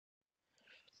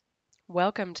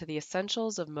Welcome to the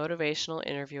Essentials of Motivational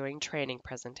Interviewing training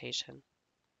presentation.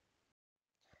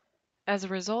 As a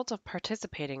result of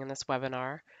participating in this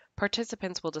webinar,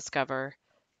 participants will discover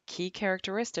key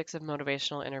characteristics of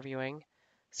motivational interviewing,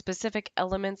 specific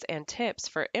elements and tips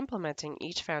for implementing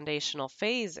each foundational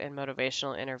phase in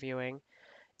motivational interviewing,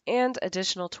 and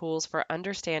additional tools for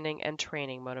understanding and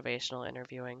training motivational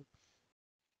interviewing.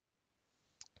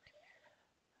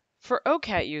 For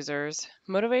OCAT users,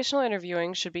 motivational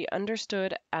interviewing should be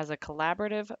understood as a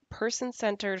collaborative,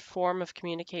 person-centered form of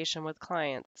communication with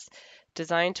clients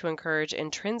designed to encourage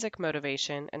intrinsic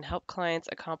motivation and help clients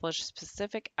accomplish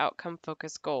specific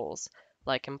outcome-focused goals,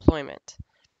 like employment.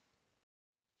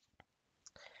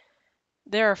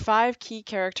 There are 5 key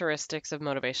characteristics of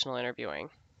motivational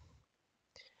interviewing.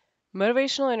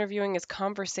 Motivational interviewing is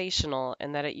conversational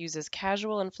in that it uses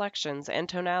casual inflections and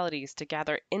tonalities to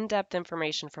gather in-depth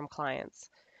information from clients.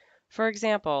 For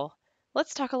example,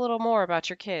 let's talk a little more about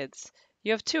your kids.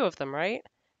 You have 2 of them, right?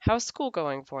 How's school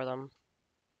going for them?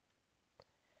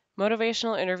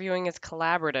 Motivational interviewing is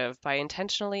collaborative by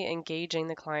intentionally engaging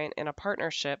the client in a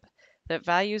partnership that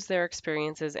values their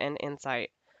experiences and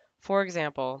insight. For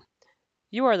example,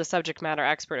 you are the subject matter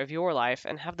expert of your life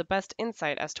and have the best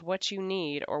insight as to what you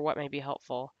need or what may be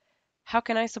helpful. How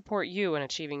can I support you in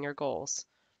achieving your goals?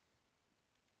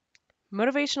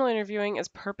 Motivational interviewing is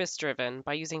purpose-driven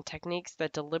by using techniques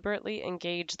that deliberately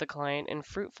engage the client in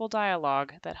fruitful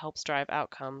dialogue that helps drive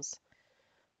outcomes.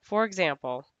 For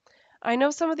example, I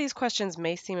know some of these questions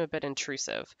may seem a bit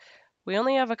intrusive. We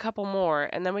only have a couple more,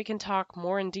 and then we can talk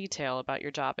more in detail about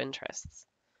your job interests.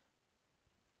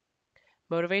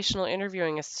 Motivational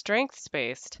interviewing is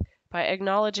strengths-based by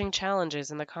acknowledging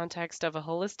challenges in the context of a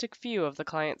holistic view of the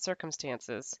client's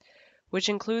circumstances, which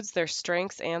includes their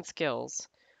strengths and skills.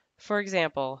 For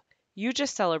example, you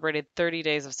just celebrated 30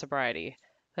 days of sobriety.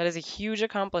 That is a huge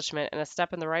accomplishment and a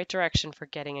step in the right direction for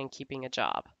getting and keeping a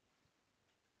job.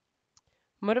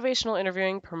 Motivational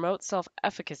interviewing promotes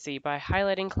self-efficacy by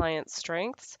highlighting clients'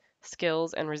 strengths,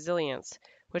 skills, and resilience,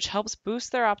 which helps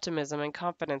boost their optimism and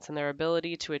confidence in their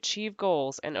ability to achieve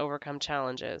goals and overcome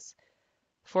challenges.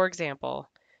 For example,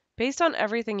 based on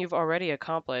everything you've already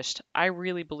accomplished, I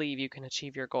really believe you can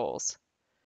achieve your goals.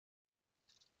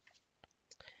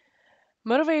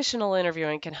 Motivational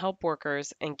interviewing can help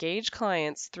workers engage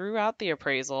clients throughout the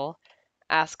appraisal,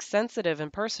 ask sensitive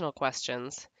and personal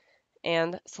questions,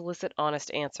 and solicit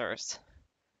honest answers.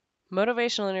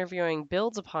 Motivational interviewing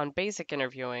builds upon basic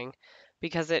interviewing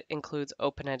because it includes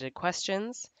open-ended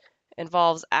questions,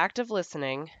 involves active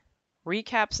listening,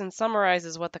 recaps and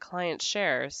summarizes what the client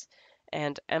shares,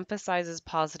 and emphasizes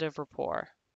positive rapport.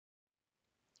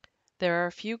 There are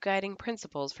a few guiding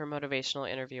principles for motivational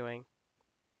interviewing.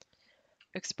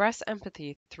 Express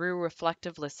empathy through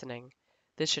reflective listening.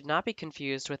 This should not be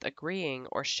confused with agreeing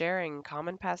or sharing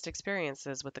common past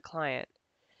experiences with the client.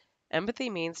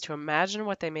 Empathy means to imagine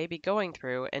what they may be going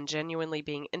through and genuinely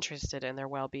being interested in their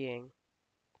well-being.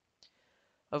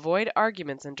 Avoid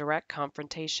arguments and direct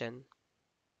confrontation.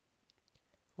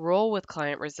 Roll with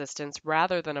client resistance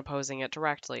rather than opposing it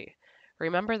directly.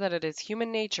 Remember that it is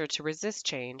human nature to resist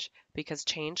change because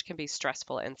change can be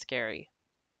stressful and scary.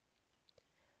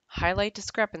 Highlight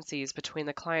discrepancies between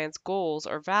the client's goals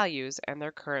or values and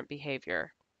their current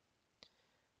behavior.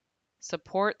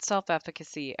 Support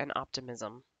self-efficacy and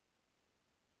optimism.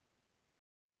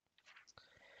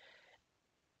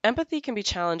 Empathy can be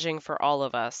challenging for all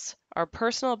of us. Our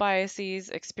personal biases,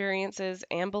 experiences,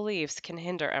 and beliefs can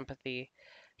hinder empathy.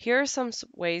 Here are some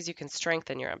ways you can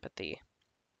strengthen your empathy.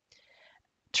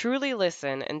 Truly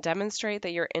listen and demonstrate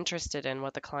that you're interested in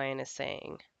what the client is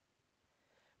saying.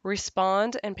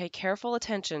 Respond and pay careful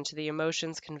attention to the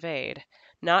emotions conveyed,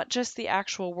 not just the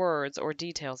actual words or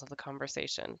details of the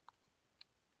conversation.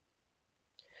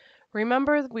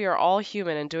 Remember that we are all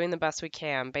human and doing the best we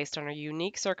can based on our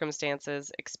unique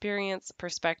circumstances, experience,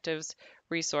 perspectives,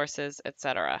 resources,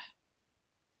 etc.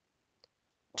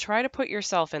 Try to put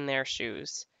yourself in their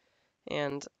shoes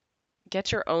and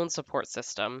get your own support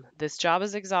system. This job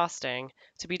is exhausting.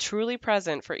 To be truly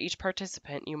present for each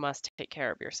participant, you must take care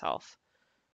of yourself.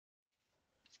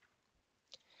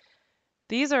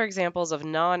 These are examples of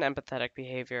non-empathetic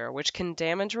behavior, which can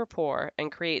damage rapport and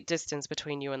create distance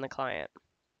between you and the client.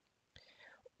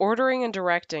 Ordering and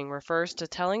directing refers to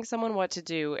telling someone what to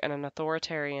do in an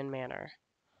authoritarian manner.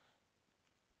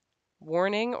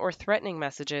 Warning or threatening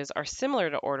messages are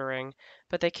similar to ordering,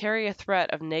 but they carry a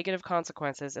threat of negative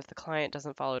consequences if the client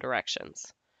doesn't follow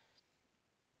directions.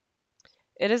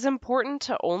 It is important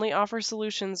to only offer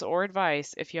solutions or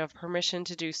advice if you have permission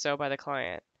to do so by the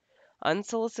client.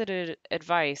 Unsolicited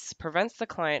advice prevents the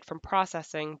client from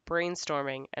processing,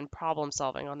 brainstorming, and problem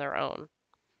solving on their own.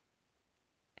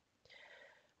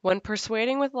 When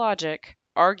persuading with logic,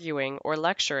 arguing, or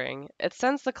lecturing, it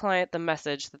sends the client the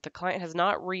message that the client has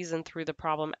not reasoned through the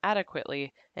problem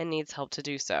adequately and needs help to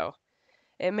do so.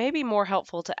 It may be more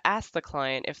helpful to ask the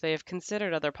client if they have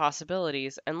considered other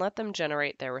possibilities and let them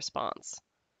generate their response.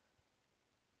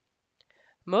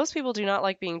 Most people do not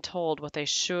like being told what they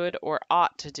should or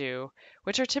ought to do,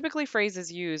 which are typically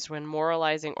phrases used when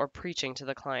moralizing or preaching to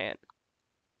the client.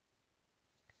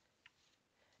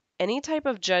 Any type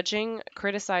of judging,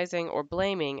 criticizing, or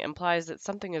blaming implies that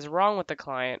something is wrong with the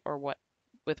client or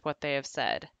with what they have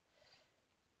said.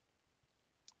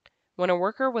 When a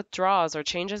worker withdraws or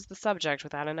changes the subject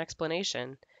without an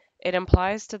explanation, it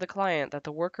implies to the client that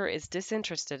the worker is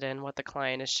disinterested in what the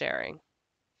client is sharing.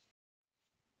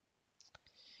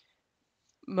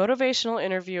 Motivational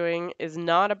interviewing is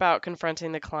not about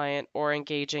confronting the client or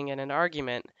engaging in an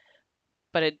argument,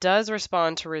 but it does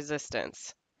respond to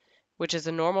resistance, which is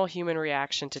a normal human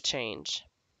reaction to change.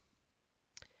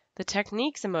 The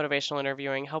techniques in motivational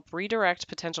interviewing help redirect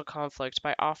potential conflict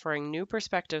by offering new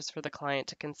perspectives for the client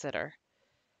to consider.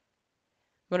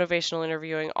 Motivational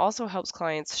interviewing also helps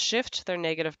clients shift their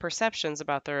negative perceptions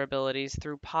about their abilities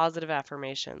through positive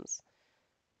affirmations.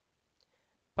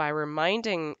 By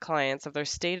reminding clients of their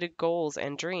stated goals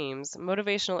and dreams,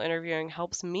 motivational interviewing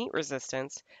helps meet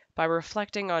resistance by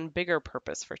reflecting on bigger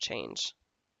purpose for change.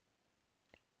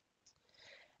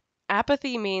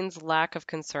 Apathy means lack of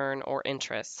concern or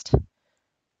interest.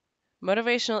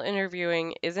 Motivational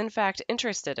interviewing is in fact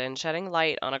interested in shedding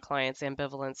light on a client's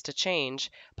ambivalence to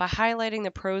change by highlighting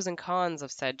the pros and cons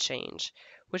of said change,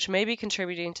 which may be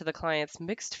contributing to the client's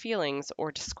mixed feelings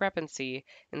or discrepancy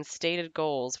in stated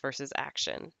goals versus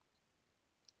action.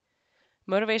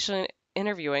 Motivational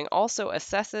interviewing also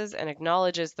assesses and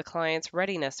acknowledges the client's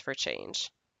readiness for change.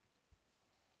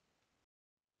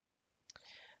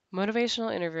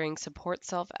 Motivational interviewing supports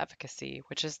self-efficacy,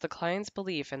 which is the client's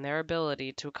belief in their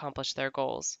ability to accomplish their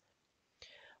goals.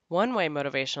 One way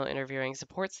motivational interviewing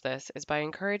supports this is by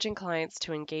encouraging clients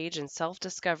to engage in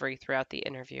self-discovery throughout the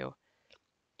interview.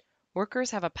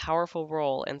 Workers have a powerful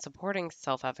role in supporting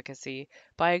self-efficacy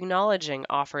by acknowledging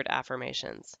offered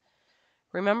affirmations.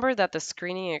 Remember that the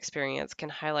screening experience can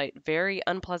highlight very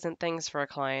unpleasant things for a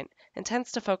client and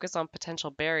tends to focus on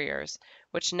potential barriers,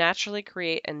 which naturally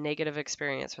create a negative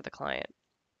experience for the client.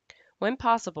 When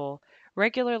possible,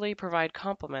 regularly provide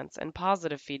compliments and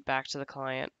positive feedback to the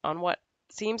client on what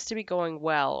seems to be going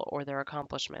well or their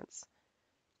accomplishments.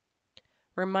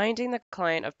 Reminding the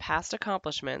client of past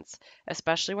accomplishments,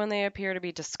 especially when they appear to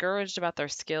be discouraged about their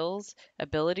skills,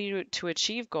 ability to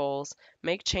achieve goals,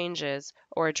 make changes,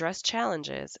 or address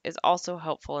challenges, is also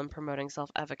helpful in promoting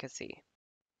self-efficacy.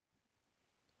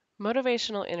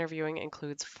 Motivational interviewing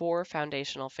includes 4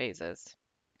 foundational phases.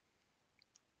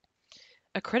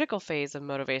 A critical phase of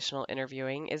motivational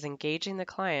interviewing is engaging the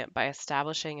client by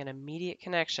establishing an immediate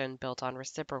connection built on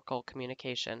reciprocal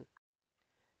communication.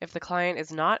 If the client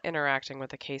is not interacting with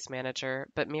the case manager,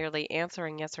 but merely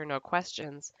answering yes or no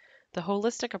questions, the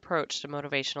holistic approach to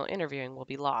motivational interviewing will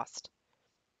be lost.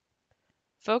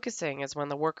 Focusing is when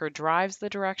the worker drives the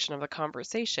direction of the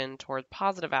conversation toward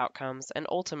positive outcomes and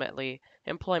ultimately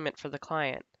employment for the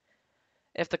client.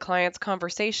 If the client's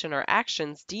conversation or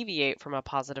actions deviate from a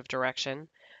positive direction,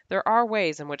 there are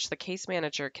ways in which the case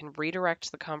manager can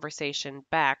redirect the conversation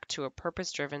back to a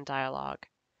purpose-driven dialogue.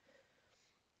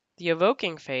 The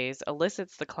evoking phase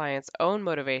elicits the client's own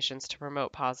motivations to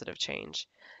promote positive change.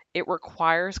 It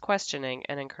requires questioning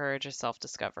and encourages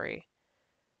self-discovery.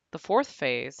 The 4th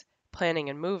phase, planning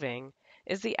and moving,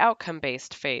 is the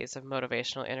outcome-based phase of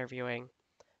motivational interviewing.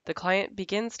 The client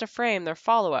begins to frame their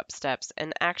follow-up steps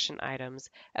and action items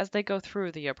as they go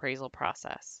through the appraisal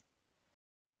process.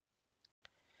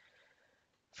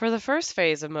 For the first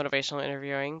phase of motivational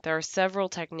interviewing, there are several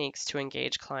techniques to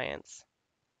engage clients.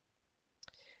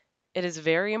 It is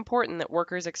very important that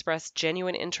workers express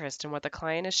genuine interest in what the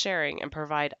client is sharing and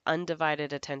provide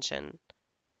undivided attention.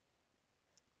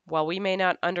 While we may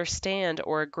not understand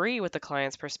or agree with the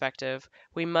client's perspective,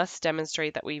 we must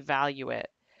demonstrate that we value it.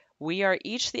 We are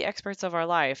each the experts of our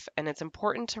life, and it's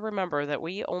important to remember that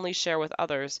we only share with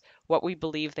others what we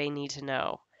believe they need to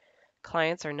know.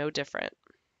 Clients are no different.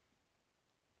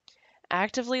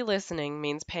 Actively listening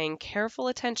means paying careful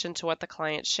attention to what the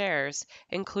client shares,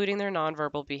 including their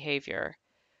nonverbal behavior.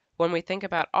 When we think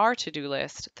about our to-do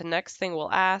list, the next thing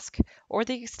we'll ask, or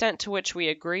the extent to which we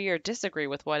agree or disagree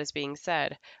with what is being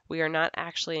said, we are not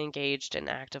actually engaged in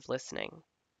active listening.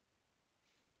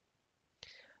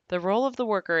 The role of the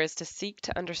worker is to seek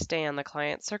to understand the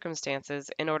client's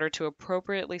circumstances in order to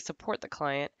appropriately support the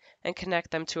client and connect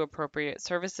them to appropriate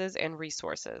services and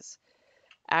resources.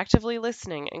 Actively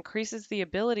listening increases the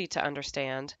ability to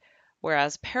understand,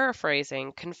 whereas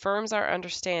paraphrasing confirms our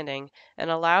understanding and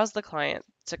allows the client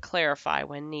to clarify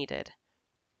when needed.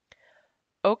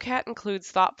 OCAT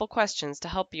includes thoughtful questions to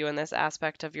help you in this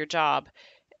aspect of your job,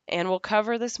 and we'll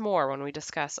cover this more when we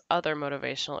discuss other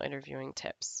motivational interviewing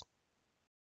tips.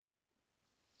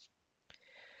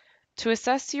 To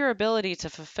assess your ability to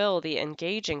fulfill the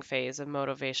engaging phase of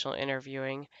motivational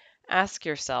interviewing, ask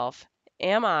yourself,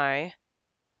 am I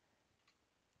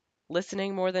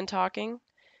listening more than talking?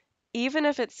 Even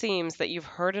if it seems that you've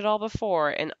heard it all before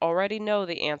and already know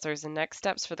the answers and next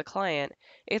steps for the client,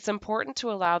 it's important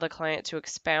to allow the client to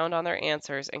expound on their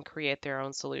answers and create their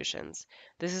own solutions.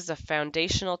 This is a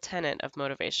foundational tenet of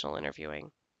motivational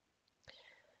interviewing.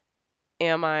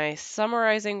 Am I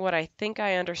summarizing what I think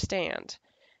I understand?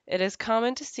 It is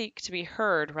common to seek to be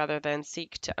heard rather than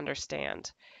seek to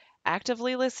understand.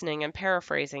 Actively listening and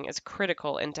paraphrasing is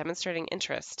critical in demonstrating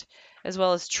interest, as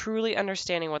well as truly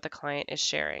understanding what the client is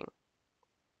sharing.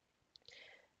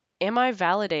 Am I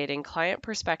validating client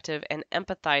perspective and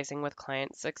empathizing with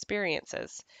clients'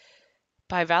 experiences?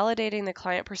 By validating the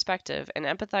client perspective and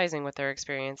empathizing with their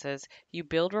experiences, you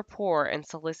build rapport and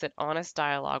solicit honest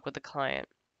dialogue with the client.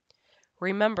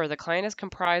 Remember, the client is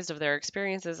comprised of their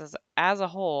experiences as a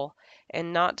whole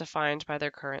and not defined by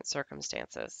their current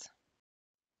circumstances.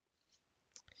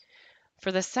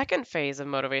 For the second phase of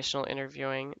motivational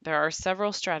interviewing, there are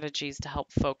several strategies to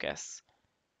help focus.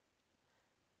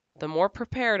 The more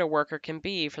prepared a worker can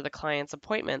be for the client's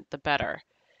appointment, the better.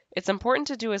 It's important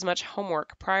to do as much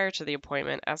homework prior to the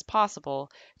appointment as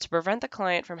possible to prevent the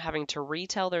client from having to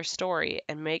retell their story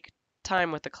and make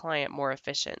time with the client more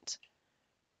efficient.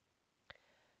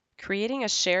 Creating a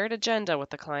shared agenda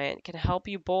with the client can help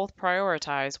you both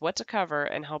prioritize what to cover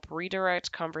and help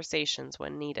redirect conversations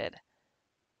when needed.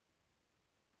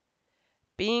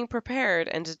 Being prepared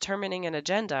and determining an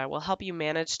agenda will help you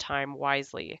manage time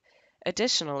wisely.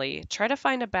 Additionally, try to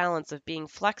find a balance of being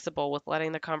flexible with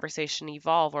letting the conversation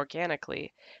evolve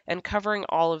organically and covering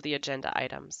all of the agenda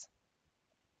items.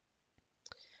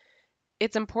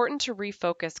 It's important to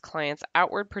refocus clients'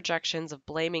 outward projections of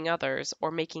blaming others or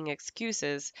making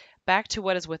excuses back to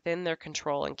what is within their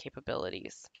control and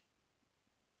capabilities.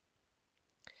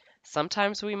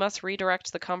 Sometimes we must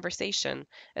redirect the conversation,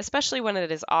 especially when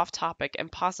it is off topic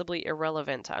and possibly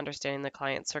irrelevant to understanding the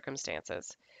client's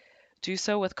circumstances. Do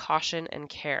so with caution and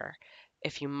care.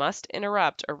 If you must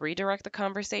interrupt or redirect the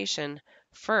conversation,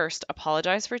 first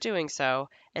apologize for doing so,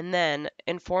 and then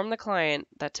inform the client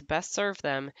that to best serve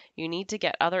them, you need to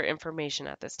get other information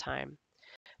at this time.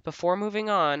 Before moving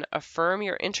on, affirm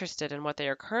you're interested in what they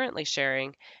are currently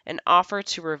sharing and offer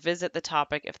to revisit the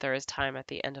topic if there is time at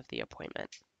the end of the appointment.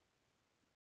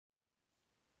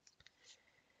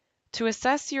 To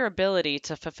assess your ability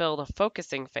to fulfill the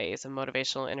focusing phase of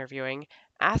motivational interviewing,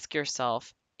 ask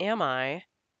yourself, am I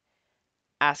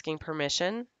asking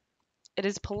permission? It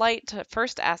is polite to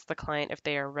first ask the client if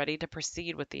they are ready to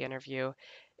proceed with the interview,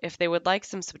 if they would like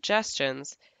some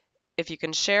suggestions, if you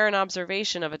can share an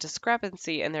observation of a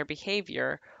discrepancy in their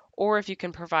behavior, or if you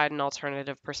can provide an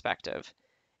alternative perspective.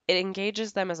 It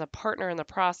engages them as a partner in the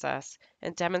process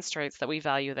and demonstrates that we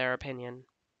value their opinion.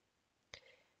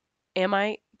 Am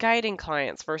I guiding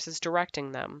clients versus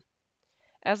directing them?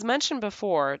 As mentioned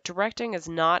before, directing is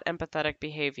not empathetic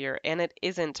behavior and it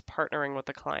isn't partnering with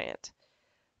the client.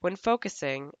 When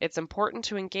focusing, it's important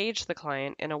to engage the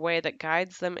client in a way that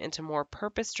guides them into more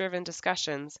purpose-driven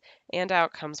discussions and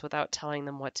outcomes without telling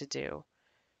them what to do.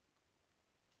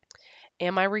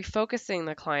 Am I refocusing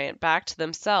the client back to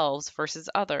themselves versus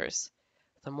others?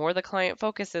 The more the client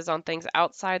focuses on things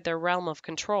outside their realm of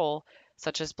control,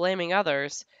 such as blaming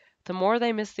others, the more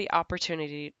they miss the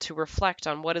opportunity to reflect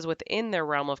on what is within their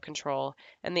realm of control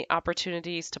and the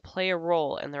opportunities to play a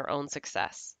role in their own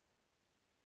success.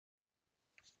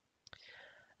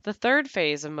 The third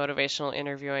phase of motivational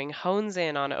interviewing hones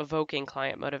in on evoking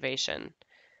client motivation.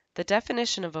 The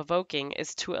definition of evoking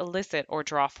is to elicit or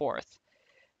draw forth.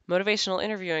 Motivational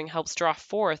interviewing helps draw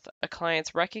forth a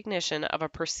client's recognition of a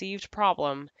perceived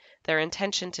problem, their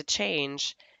intention to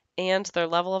change, and their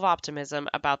level of optimism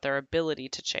about their ability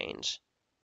to change.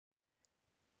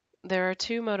 There are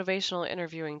two motivational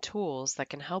interviewing tools that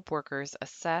can help workers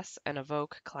assess and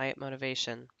evoke client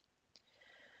motivation.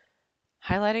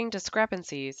 Highlighting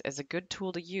discrepancies is a good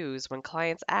tool to use when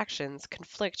clients' actions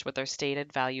conflict with their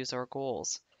stated values or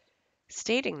goals.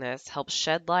 Stating this helps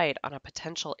shed light on a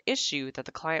potential issue that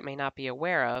the client may not be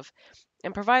aware of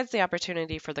and provides the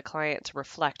opportunity for the client to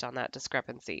reflect on that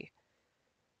discrepancy.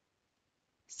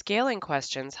 Scaling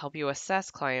questions help you assess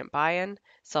client buy-in,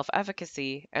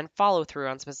 self-efficacy, and follow-through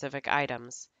on specific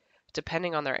items.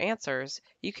 Depending on their answers,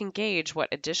 you can gauge what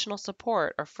additional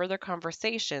support or further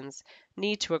conversations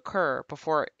need to occur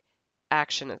before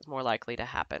action is more likely to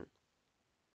happen.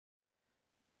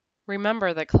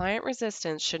 Remember that client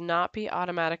resistance should not be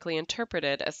automatically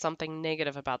interpreted as something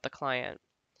negative about the client.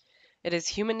 It is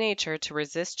human nature to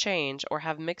resist change or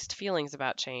have mixed feelings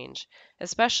about change,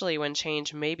 especially when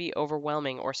change may be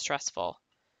overwhelming or stressful.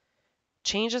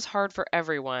 Change is hard for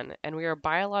everyone, and we are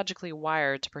biologically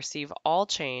wired to perceive all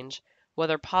change,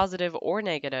 whether positive or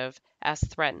negative, as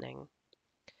threatening.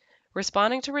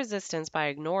 Responding to resistance by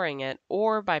ignoring it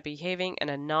or by behaving in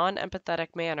a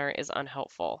non-empathetic manner is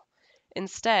unhelpful.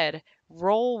 Instead,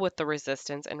 roll with the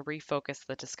resistance and refocus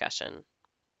the discussion.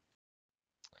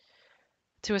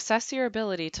 To assess your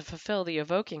ability to fulfill the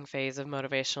evoking phase of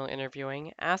motivational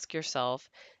interviewing, ask yourself,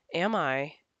 am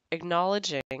I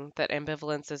acknowledging that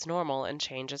ambivalence is normal and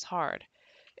change is hard?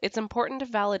 It's important to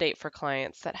validate for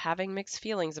clients that having mixed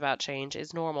feelings about change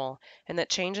is normal and that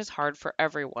change is hard for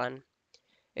everyone.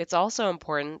 It's also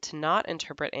important to not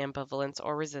interpret ambivalence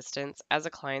or resistance as a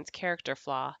client's character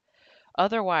flaw.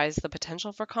 Otherwise, the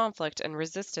potential for conflict and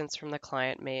resistance from the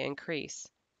client may increase.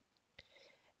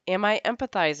 Am I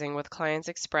empathizing with clients'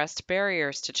 expressed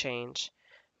barriers to change?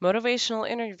 Motivational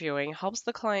interviewing helps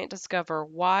the client discover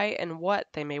why and what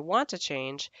they may want to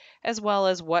change, as well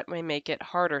as what may make it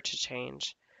harder to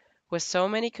change. With so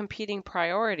many competing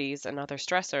priorities and other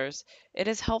stressors, it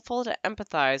is helpful to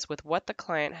empathize with what the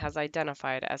client has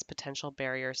identified as potential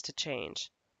barriers to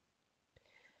change.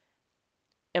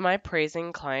 Am I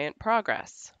praising client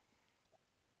progress?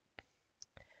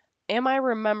 Am I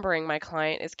remembering my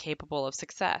client is capable of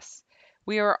success?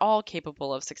 We are all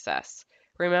capable of success.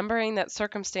 Remembering that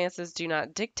circumstances do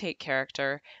not dictate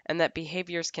character and that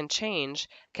behaviors can change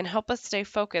can help us stay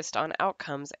focused on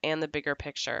outcomes and the bigger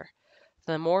picture.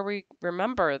 The more we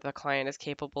remember the client is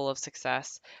capable of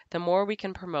success, the more we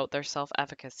can promote their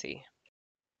self-efficacy.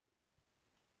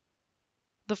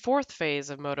 The fourth phase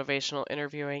of motivational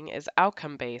interviewing is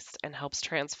outcome-based and helps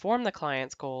transform the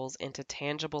client's goals into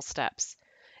tangible steps.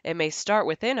 It may start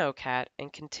within OCAT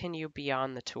and continue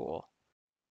beyond the tool.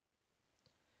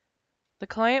 The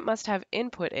client must have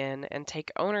input in and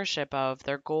take ownership of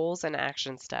their goals and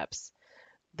action steps.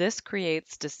 This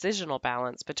creates decisional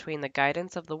balance between the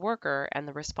guidance of the worker and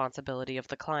the responsibility of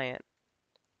the client.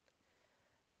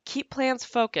 Keep plans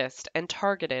focused and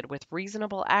targeted with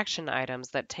reasonable action items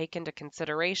that take into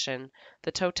consideration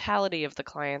the totality of the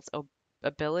client's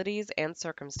abilities and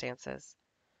circumstances.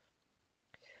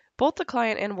 Both the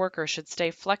client and worker should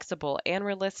stay flexible and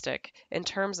realistic in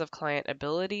terms of client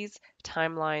abilities,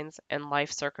 timelines, and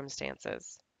life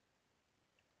circumstances.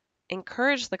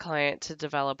 Encourage the client to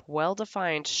develop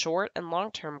well-defined short and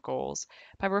long-term goals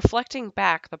by reflecting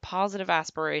back the positive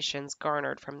aspirations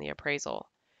garnered from the appraisal.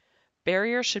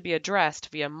 Barriers should be addressed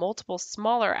via multiple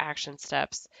smaller action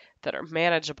steps that are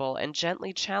manageable and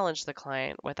gently challenge the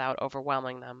client without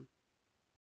overwhelming them.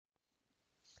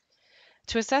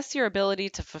 To assess your ability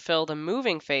to fulfill the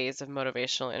moving phase of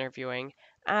motivational interviewing,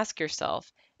 ask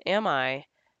yourself, am I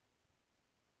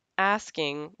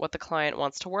asking what the client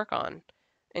wants to work on?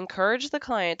 Encourage the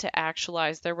client to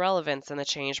actualize their relevance in the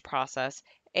change process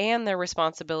and their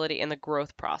responsibility in the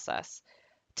growth process.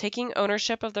 Taking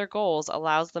ownership of their goals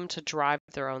allows them to drive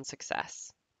their own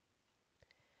success.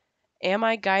 Am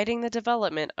I guiding the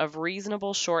development of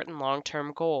reasonable short and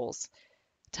long-term goals?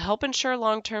 To help ensure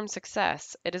long-term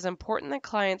success, it is important that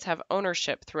clients have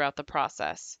ownership throughout the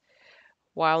process.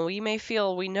 While we may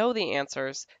feel we know the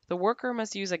answers, the worker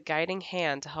must use a guiding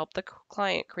hand to help the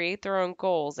client create their own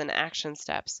goals and action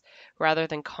steps rather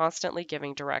than constantly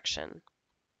giving direction.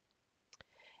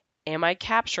 Am I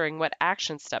capturing what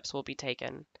action steps will be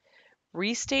taken?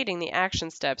 Restating the action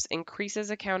steps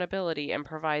increases accountability and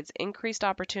provides increased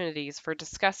opportunities for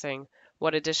discussing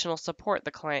what additional support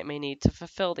the client may need to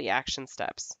fulfill the action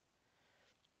steps.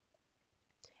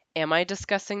 Am I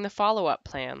discussing the follow-up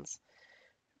plans?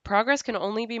 Progress can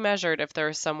only be measured if there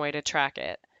is some way to track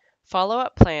it.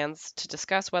 Follow-up plans to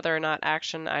discuss whether or not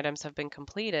action items have been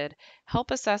completed help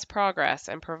assess progress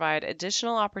and provide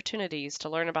additional opportunities to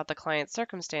learn about the client's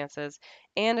circumstances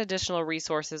and additional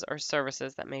resources or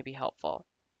services that may be helpful.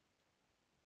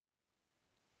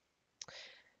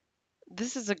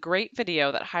 This is a great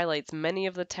video that highlights many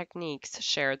of the techniques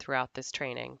shared throughout this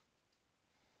training.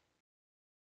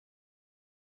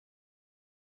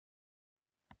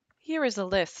 Here is a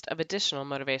list of additional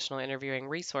motivational interviewing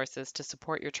resources to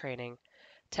support your training.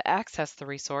 To access the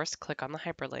resource, click on the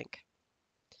hyperlink.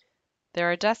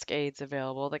 There are desk aids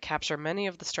available that capture many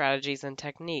of the strategies and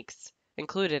techniques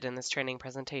included in this training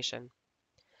presentation.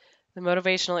 The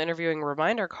Motivational Interviewing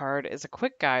Reminder Card is a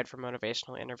quick guide for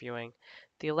motivational interviewing.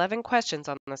 The 11 questions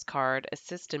on this card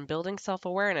assist in building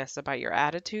self-awareness about your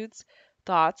attitudes,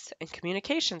 thoughts, and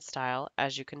communication style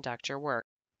as you conduct your work.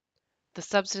 The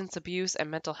Substance Abuse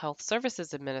and Mental Health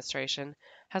Services Administration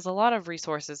has a lot of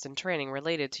resources and training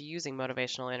related to using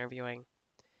motivational interviewing.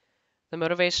 The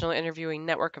Motivational Interviewing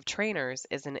Network of Trainers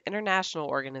is an international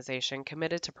organization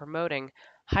committed to promoting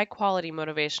high-quality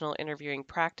motivational interviewing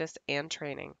practice and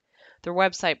training. Their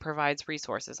website provides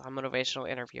resources on motivational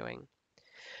interviewing.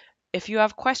 If you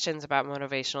have questions about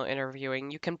motivational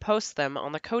interviewing, you can post them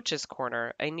on the Coaches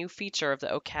Corner, a new feature of the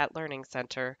OCAT Learning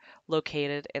Center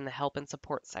located in the Help and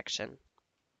Support section.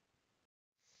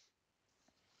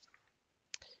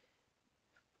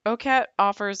 OCAT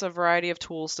offers a variety of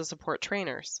tools to support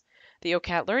trainers. The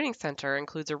OCAT Learning Center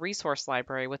includes a resource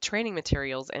library with training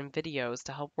materials and videos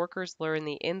to help workers learn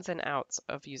the ins and outs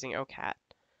of using OCAT.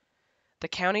 The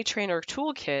County Trainer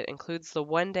Toolkit includes the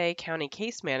one-day county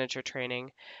case manager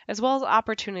training, as well as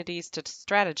opportunities to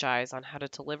strategize on how to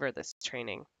deliver this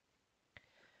training.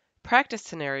 Practice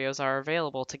scenarios are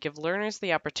available to give learners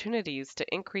the opportunities to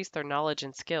increase their knowledge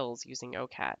and skills using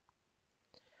OCAT.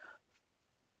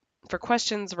 For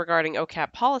questions regarding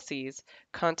OCAT policies,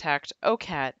 contact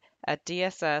ocat@dss.ca.gov.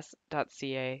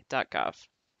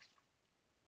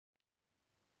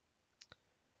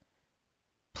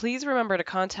 Please remember to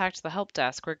contact the help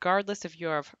desk regardless if you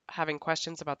are having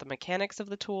questions about the mechanics of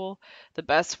the tool, the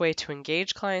best way to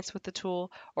engage clients with the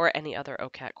tool, or any other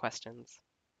OCAT questions.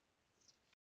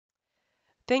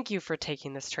 Thank you for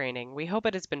taking this training. We hope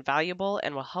it has been valuable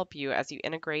and will help you as you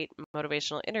integrate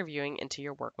motivational interviewing into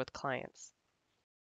your work with clients.